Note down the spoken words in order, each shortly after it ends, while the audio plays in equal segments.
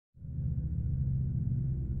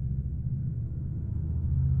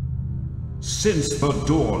Since the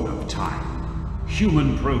dawn of time,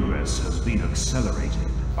 human progress has been accelerated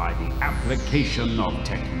by the application of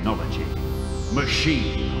technology.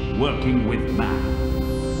 Machine working with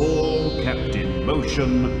man, all kept in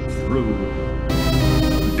motion through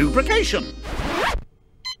lubrication.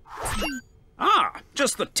 Ah,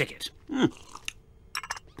 just the ticket.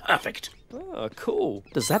 Perfect. Oh, cool.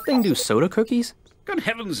 Does that thing do soda cookies? Good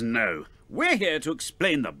heavens, no. We're here to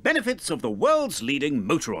explain the benefits of the world's leading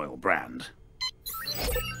motor oil brand.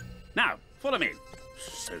 Now, follow me.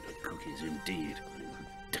 Soda cookies, indeed.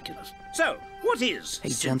 Ridiculous. So, what is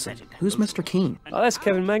Hey, Jenson, who's Mr. Keene? Oh, that's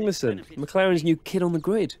Kevin Magnussen, McLaren's new kid on the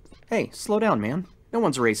grid. Hey, slow down, man. No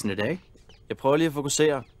one's racing today. Jeg prøver lige at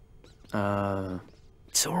fokusere.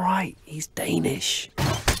 It's all right. He's Danish.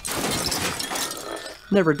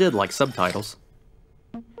 Never did like subtitles.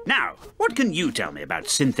 Now, what can you tell me about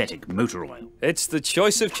synthetic motor oil? It's the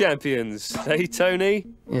choice of champions. Hey, Tony?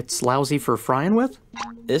 It's lousy for frying with?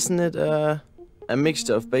 Isn't it a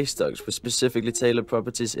mixture of base stocks with specifically tailored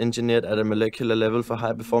properties engineered at a molecular level for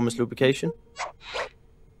high-performance lubrication?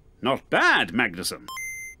 Not bad, Magnussen.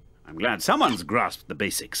 I'm glad someone's grasped the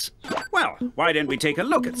basics. Well, why don't we take a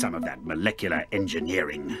look at some of that molecular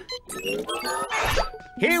engineering?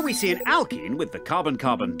 Here we see an alkene with the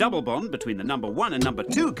carbon-carbon double bond between the number 1 and number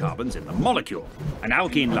 2 carbons in the molecule. An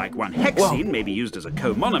alkene like 1-hexene may be used as a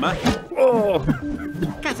comonomer, or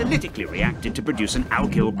catalytically reacted to produce an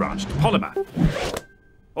alkyl-branched polymer.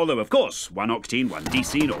 Although, of course, 1-octene,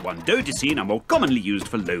 1-decene, or 1-dodecene are more commonly used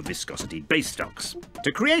for low-viscosity base stocks.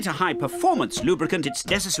 To create a high-performance lubricant, it's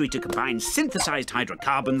necessary to combine synthesized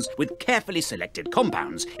hydrocarbons with carefully selected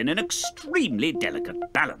compounds in an extremely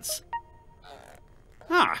delicate balance.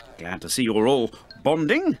 Ah, glad to see you're all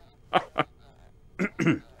bonding.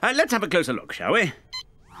 Let's have a closer look, shall we?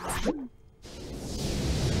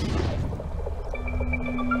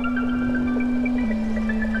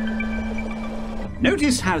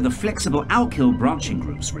 Notice how the flexible alkyl branching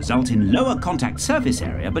groups result in lower contact surface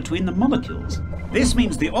area between the molecules. This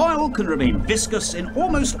means the oil can remain viscous in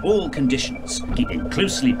almost all conditions, keeping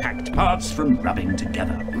closely packed parts from rubbing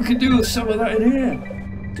together. We could do with some of that in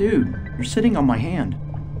here. Dude, you're sitting on my hand.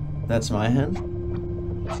 That's my hand.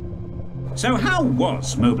 So how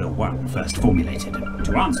was Mobil 1 first formulated?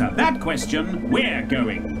 To answer that question, we're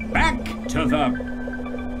going back to the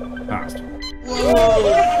past.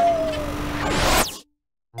 Whoa!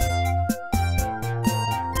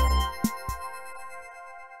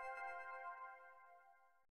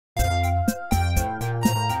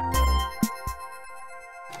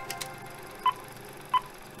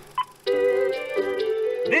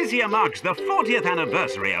 This year marks the 40th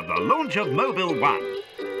anniversary of the launch of Mobil 1.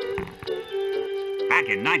 Back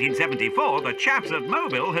in 1974, the chaps at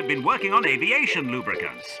Mobil had been working on aviation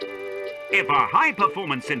lubricants. If a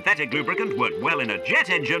high-performance synthetic lubricant worked well in a jet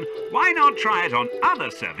engine, why not try it on other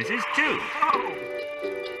surfaces too? Oh.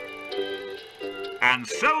 And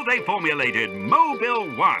so they formulated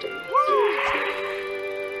Mobil 1. Woo!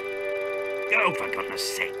 Oh, for goodness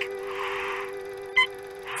sake.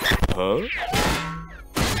 Huh?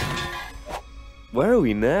 Where are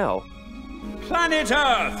we now? Planet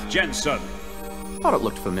Earth, Jenson. Thought it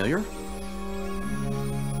looked familiar.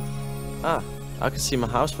 Ah, I can see my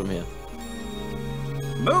house from here.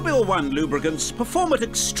 Mobil 1 lubricants perform at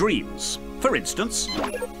extremes. For instance,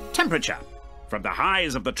 temperature. From the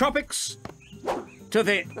highs of the tropics to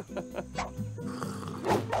the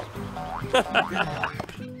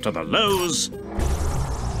to the lows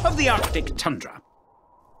of the Arctic tundra.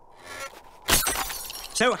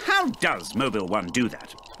 So how does Mobil 1 do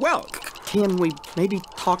that? Well, Can we maybe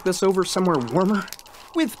talk this over somewhere warmer?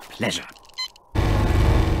 with pleasure.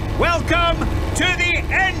 Welcome to the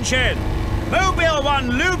engine! Mobil 1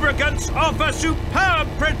 lubricants offer superb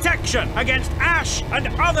protection against ash and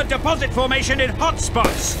other deposit formation in hot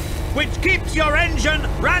spots, which keeps your engine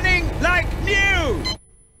running like new!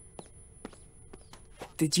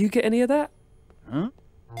 Did you get any of that? Huh?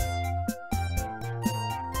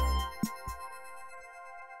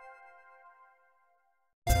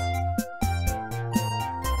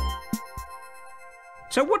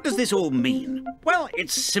 So what does this all mean? Well,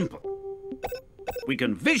 it's simple. We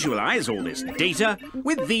can visualize all this data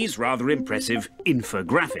with these rather impressive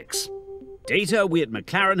infographics. Data we at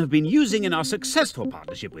McLaren have been using in our successful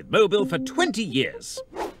partnership with Mobil for 20 years.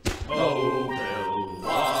 Mobil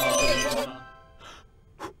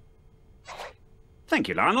 1. Thank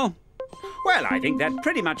you, Lionel. Well, I think that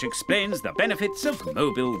pretty much explains the benefits of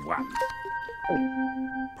Mobil 1.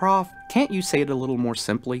 Prof, can't you say it a little more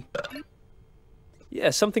simply? Yeah,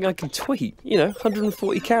 something I can tweet. You know,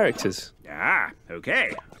 140 characters. Ah,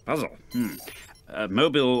 okay. A puzzle.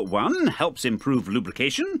 Mobil 1 helps improve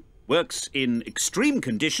lubrication, works in extreme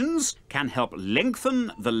conditions, can help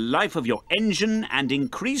lengthen the life of your engine and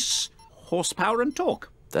increase horsepower and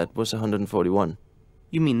torque. That was 141.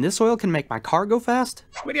 You mean this oil can make my car go fast?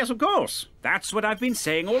 Well, yes, of course. That's what I've been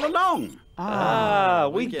saying all along.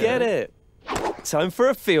 We get it. Time for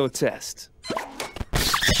a field test.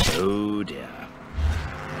 Oh, dear.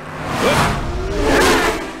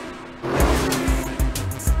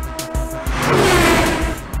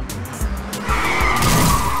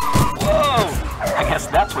 I guess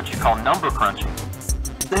that's what you call number crunching.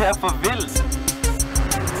 They're for villains.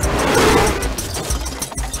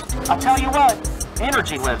 I'll tell you what,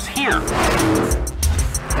 energy lives here.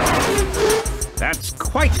 That's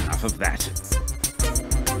quite enough of that.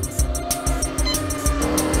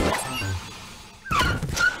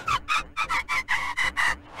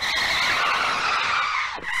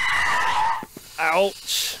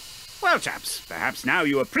 Ouch. Well, chaps, perhaps now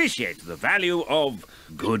you appreciate the value of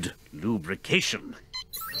good lubrication.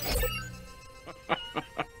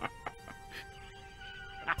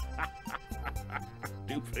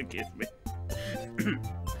 Do forgive me.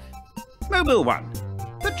 Mobil 1,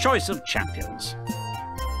 the choice of champions.